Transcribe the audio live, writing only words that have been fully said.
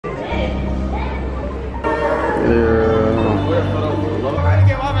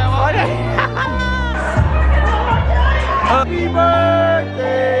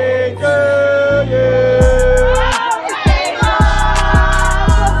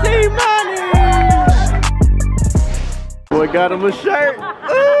got him a shirt.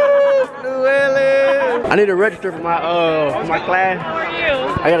 I need to register for my class. How are you?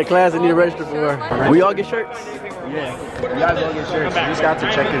 I got a class I need to register for. We all get shirts? Yeah. You guys all get shirts. You just got to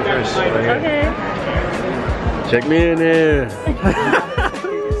check in first. Okay. Check me in there. Check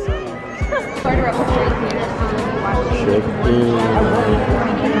in.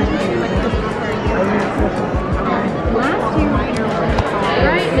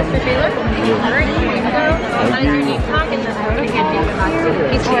 Alright, Mr. Taylor. Alright, here you go. That is your name tag, and then I'm going to get you back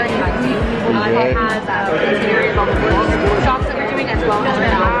here. He's wearing back to you. It has various all the shops that we're doing as well.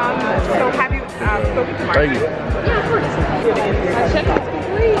 So have you spoken to Mark? Thank you. Yeah, of course. Check is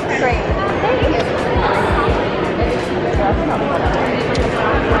complete. Great. Thank you.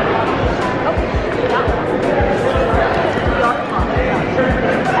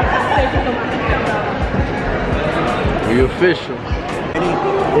 We official.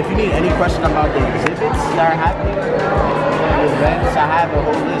 If you need any question about the exhibits that are happening, the events, I have a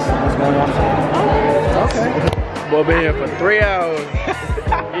whole list of what's going on. Okay. Boy, been here for 3 hours.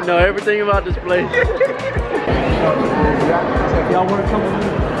 You know everything about this place. Y'all want to come with me?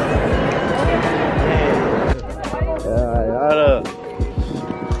 Yeah.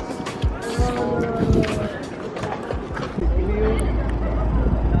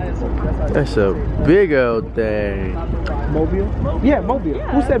 That's a big old thing. Mobile? Yeah, Mobile.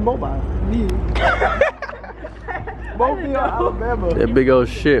 Yeah. Who said mobile? Me. Mobile, Alabama. That big old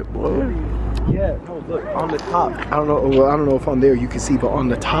shit, boy. Yeah, no, look, on the top. I don't know if on there you can see, but on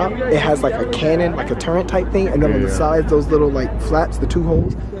the top it has like a cannon, like a turret type thing, and then on the sides, those little like flaps, the 2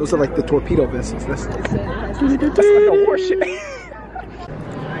 holes, those are like the torpedo vessels. That's like a warship.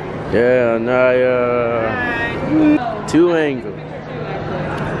 Yeah, now 2 angles.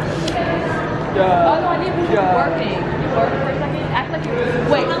 Oh no, I need to be working. Work for a second. Act like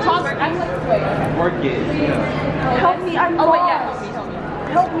you're. Wait, talk. Act like. Wait. Work it. Help me, I'm lost. Oh wait, yeah.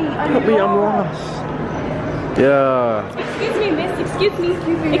 Help me, I'm lost. Yeah. Excuse me, miss. Excuse me.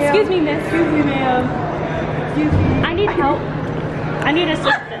 Excuse me, miss. Excuse me, ma'am. Excuse me. I need help. I need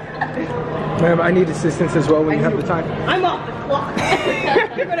assistance. Ma'am, I need assistance as well when you have the time. I'm off the clock.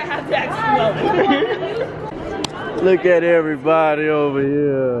 You're gonna have to explode. Look at everybody over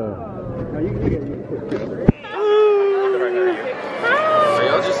here.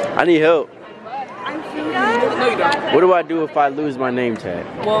 I need help. I'm single. No, you don't. What do I do if I lose my name tag?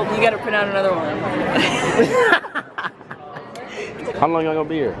 Well, you gotta print out another one. How long y'all gonna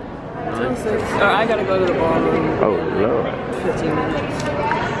be here? I gotta go to the ballroom. Oh, Lord. 15 minutes.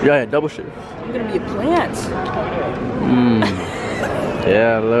 Y'all had double shift. I'm gonna be a plant.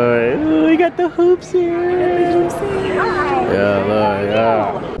 Yeah, Lord. Ooh, we got the hoops here. Yeah, Lord,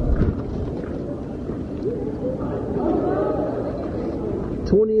 yeah.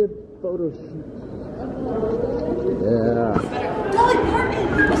 20th photo shoot. Yeah.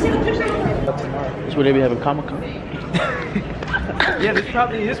 That's where they be having Comic-Con. Yeah, this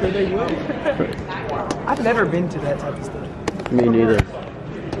probably is where they will. I've never been to that type of stuff. Me neither.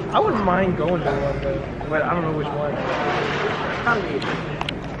 I wouldn't mind going to one though, but I don't know which one.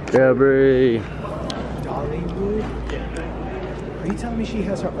 Gabby. Dollywood? Are you telling me she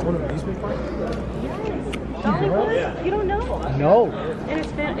has her own amusement park? Dollywood? You don't know? No.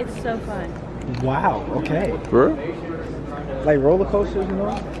 And it's so fun. Wow, okay. Real? Like roller coasters and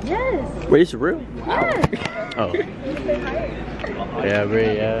all? Yes. Wait, it's real? Yes. Oh. Yeah,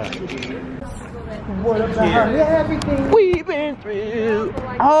 Bri, yeah. What about everything We've been through.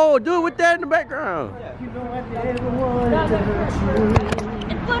 Oh, do it with that in the background. you know I never wanted to hurt you.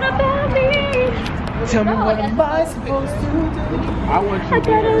 And what about me? Tell me what am I supposed to do? I want you I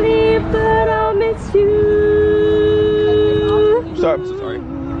gotta leave, but I'll miss you. Sorry, I'm so sorry.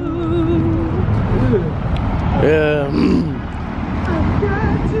 Yeah.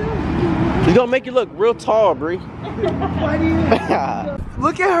 He's gonna make you look real tall, Bri. Why do you?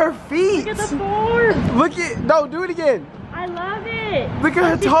 Look at her feet. Look at the form. Look at, no, do it again. I love it. Look at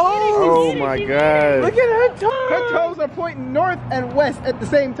her toes. Oh my God. Look at her toes. Her toes are pointing north and west at the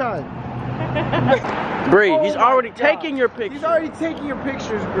same time. Bri, Oh he's my already God. taking your picture. He's already taking your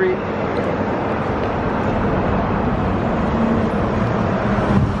pictures, Bri.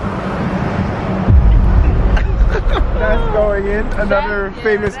 That's going in. Another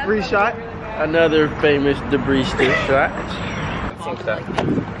famous Bri shot. Another famous debris stick shot.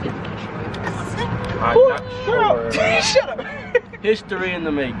 Oh, shut up. History in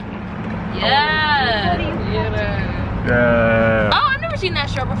the making. Yeah. Oh, I've never seen that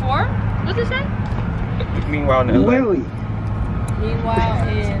show before. What's it say? Meanwhile, in LA. Lily. Meanwhile,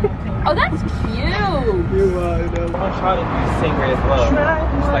 oh, that's cute. I'm gonna try to do singer as well.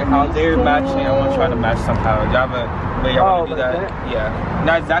 It's like how they're matching. I want to try to match somehow. Y'all have a way y'all want to do that? Yeah,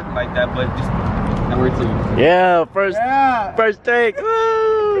 not exactly like that, but just number 2. Yeah, first take.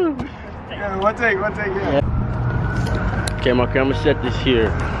 Woo! Yeah, one take, yeah. Okay, okay, I'm gonna set this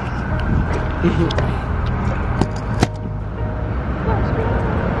here.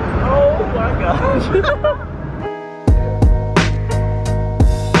 oh my gosh.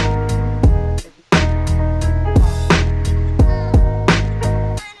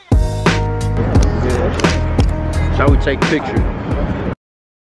 Shall we take a picture?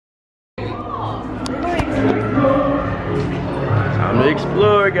 Time to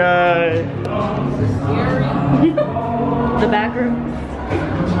explore, guys. The back room.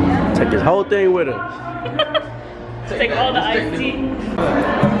 Take this whole thing with us. Take all the iced tea.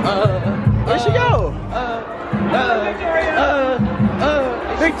 Where'd she go?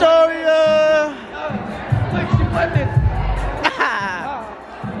 Victoria! Look, she flipped it.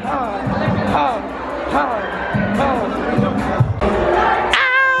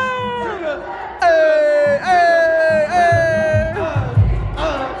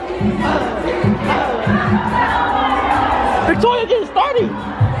 Victoria, get sturdy!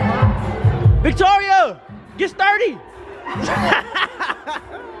 Victoria, get sturdy!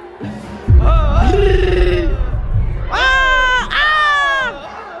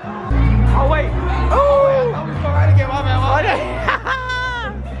 Oh wait! Oh! I was going right again, my bad.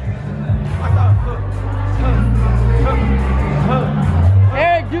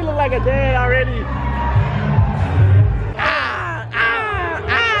 Eric, you look like a dad already.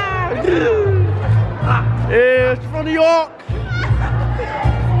 Yeah, it's from New York. You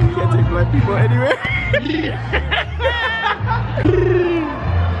can't take black people anywhere.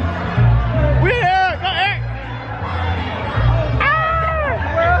 We're here, go Eric.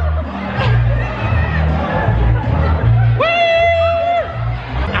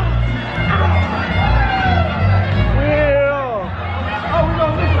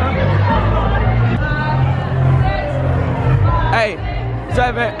 Hey,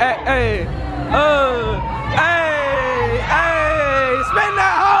 7, 8, hey, hey, spin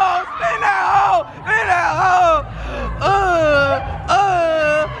that hole, spin that hole, spin that hole,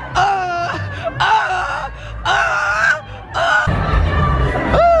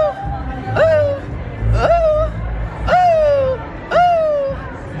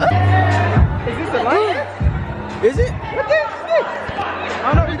 Is this a lion? Is it? What the heck is this? I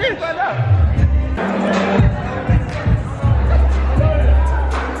don't know what it is. Find out.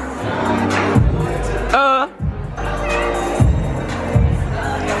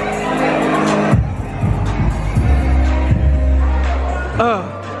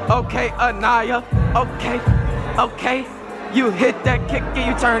 Okay, Anaya. Okay. You hit that kick and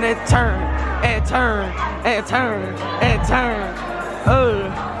you turn and turn and turn and turn and turn.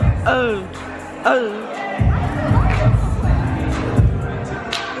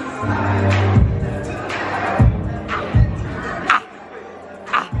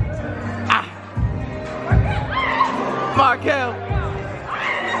 Markel.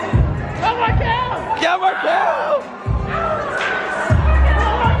 Yeah, Markel.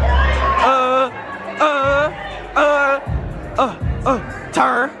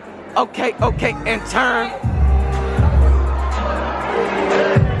 Turn. Okay, and turn.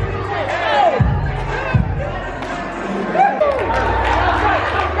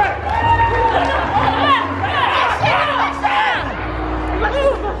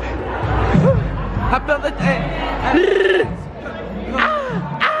 I felt it.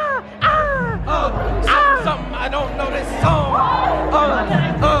 Something I don't know this song.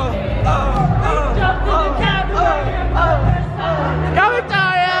 Go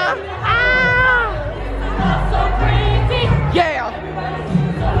Victoria! Yeah!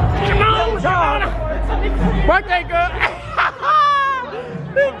 Come on! Birthday girl!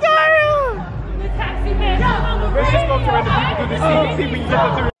 Victoria! Let's just go to where the people do this thing. See if we can get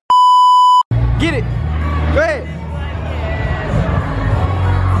them to. Get it! Go ahead!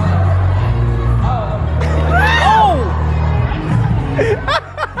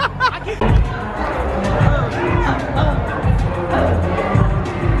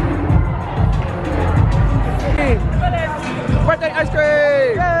 Birthday ice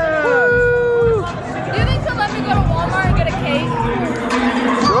cream! Yeah. Woo. Do you think she'll let me go to Walmart and get a cake?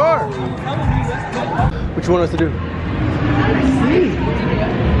 Sure! What you want us to do?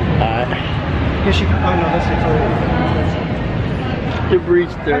 Alright. Yeah, she. Oh no, that's Victoria. You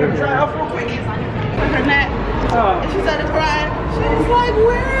breached there. Try out real quick. Her neck. And she started crying. She was like,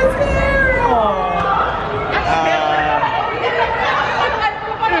 where is Harry?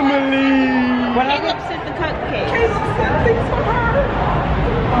 Emily. Caleb sent the cupcake.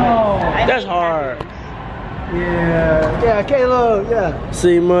 Oh. That's hard. Yeah. Yeah, Caleb. Yeah.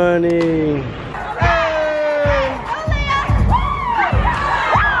 See money.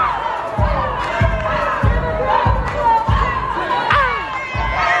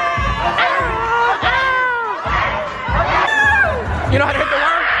 You know how to hit the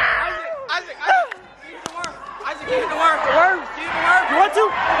worm? Isaac, you hit the worm. The worm? You hit the worm? You want to? You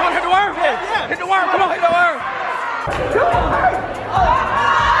want to hit the worm? Yeah. Hit the worm. Come on, hit the worm.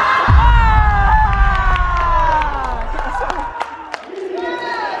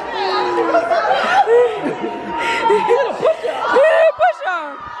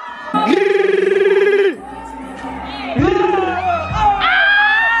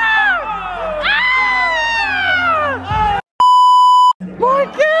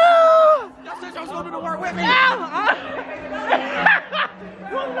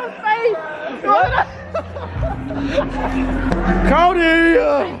 Cody!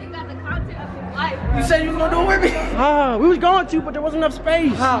 You said you was gonna do it with me? We was going to, but there wasn't enough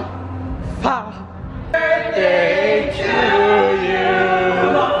space. Birthday to you.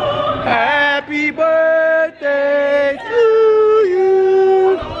 Happy birthday to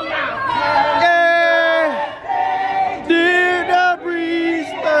you. Yeah. Dear the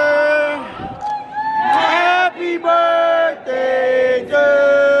Breester. Happy birthday to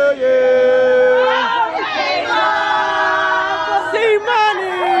you. See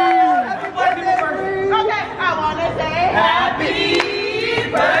money. Okay, I wanna say happy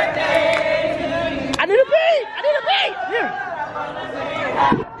birthday to you. I need a beat. I need a beat. Yeah.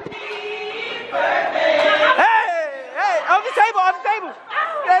 Hey, hey, on the table, on the table.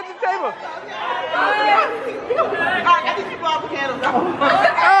 Get at the table. Alright, I think you blow out the candles. Oh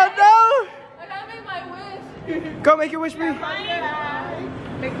no. I gotta make my wish. Go make your wish, me.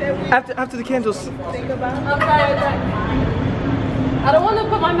 After the candles. I'm sorry. I don't want to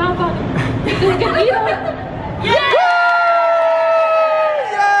put my mouth on it. You can eat it. Yeah!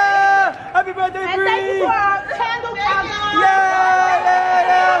 Happy birthday, And Bree! thank you for our candle countdown.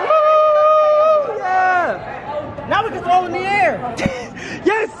 Yeah! Woo! Yeah! Now we can throw in the air.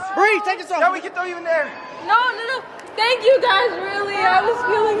 Yes! Bree, take us off. Now we can throw you in there. No. Thank you guys, really. I was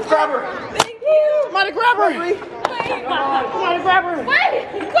feeling so... Grab her. Thank you. Somebody grab her. Wait. Somebody grab her. Wait.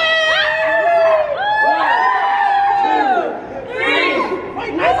 1, 2, 3.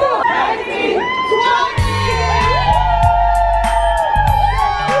 Wait, 19, 20.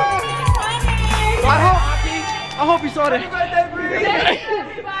 I hope you saw that. I hope you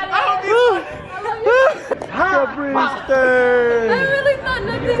saw that. I really thought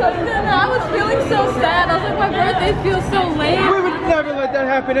nothing was gonna. I was feeling so sad. I was like, my birthday feels so lame. We would never let that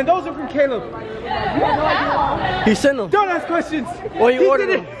happen. And those are from Caleb. He sent them. Don't ask questions. Well, you ordered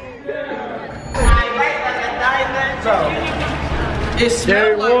them. It's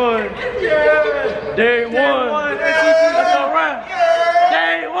Day one. Yeah. Day one. That's all right.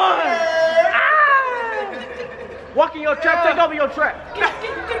 Day one. Walk in your trap, take over your trap.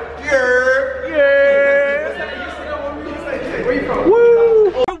 Yeah. Where you from?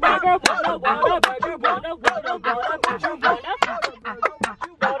 Woo.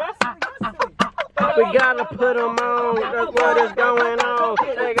 We gotta put them on, that's what is going on.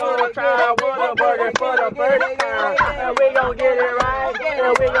 They gonna try Whataburger for the first time. And we gon' get it right,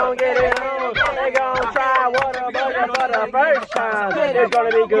 and we gon' get it on. They gonna try Whataburger for the first time. It's gonna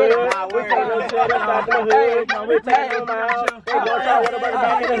be good. We take them to the back in the hood. We take them out. They gonna try Whataburger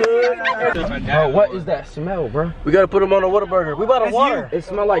back in the hood. Oh, what is that smell, bro? We gotta put them on a Whataburger. We bought a water. It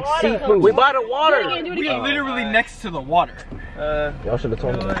smells like seafood. We bought a water. We are literally next to the water. Y'all should have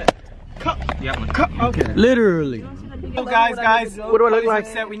told me that. Cup. Yeah, cup. Okay. Literally. Oh, guys. What do I look like?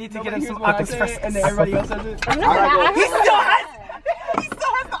 We need to get him some aquas frescas. And then everybody else says it. He still has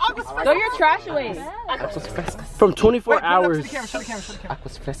the aquas frescas. Throw your trash away. From 24 hours. Show the camera.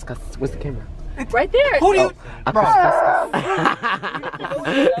 Aquas frescas. Where's the camera? Right there. Who do you?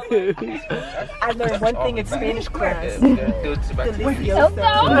 I learned one thing in Spanish class. Delicioso.